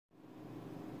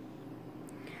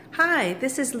Hi,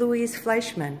 this is Louise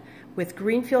Fleischman with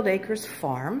Greenfield Acres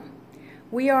Farm.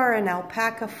 We are an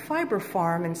alpaca fiber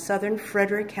farm in southern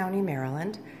Frederick County,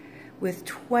 Maryland, with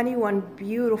 21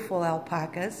 beautiful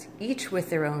alpacas, each with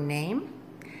their own name,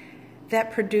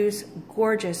 that produce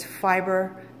gorgeous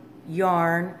fiber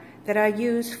yarn that I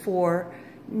use for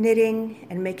knitting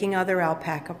and making other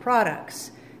alpaca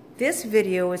products. This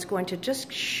video is going to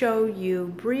just show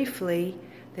you briefly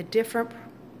the different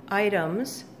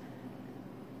items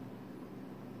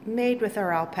made with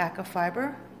our alpaca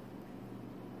fiber.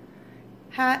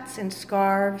 Hats and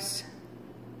scarves.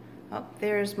 Oh,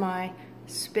 there's my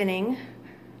spinning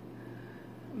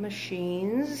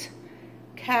machines.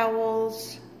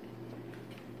 Cowls.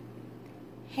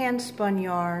 Hand spun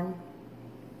yarn.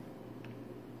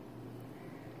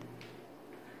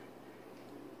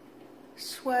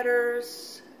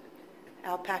 Sweaters.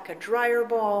 Alpaca dryer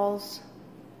balls.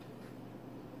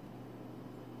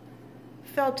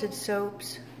 Felted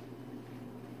soaps,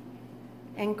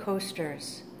 and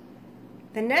coasters.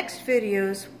 The next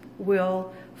videos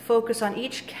will focus on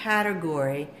each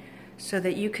category so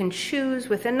that you can choose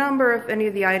with a number of any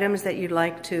of the items that you'd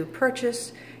like to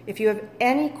purchase. If you have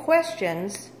any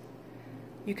questions,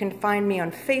 you can find me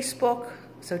on Facebook,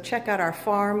 so check out our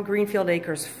farm, Greenfield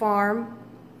Acres Farm,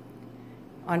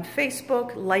 on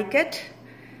Facebook, like it.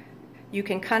 You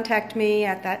can contact me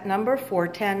at that number,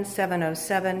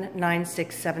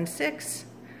 410-707-9676,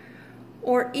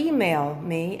 or email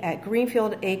me at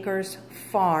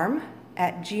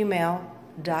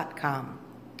greenfieldacresfarm@gmail.com.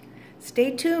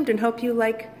 Stay tuned and hope you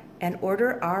like and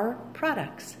order our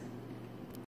products.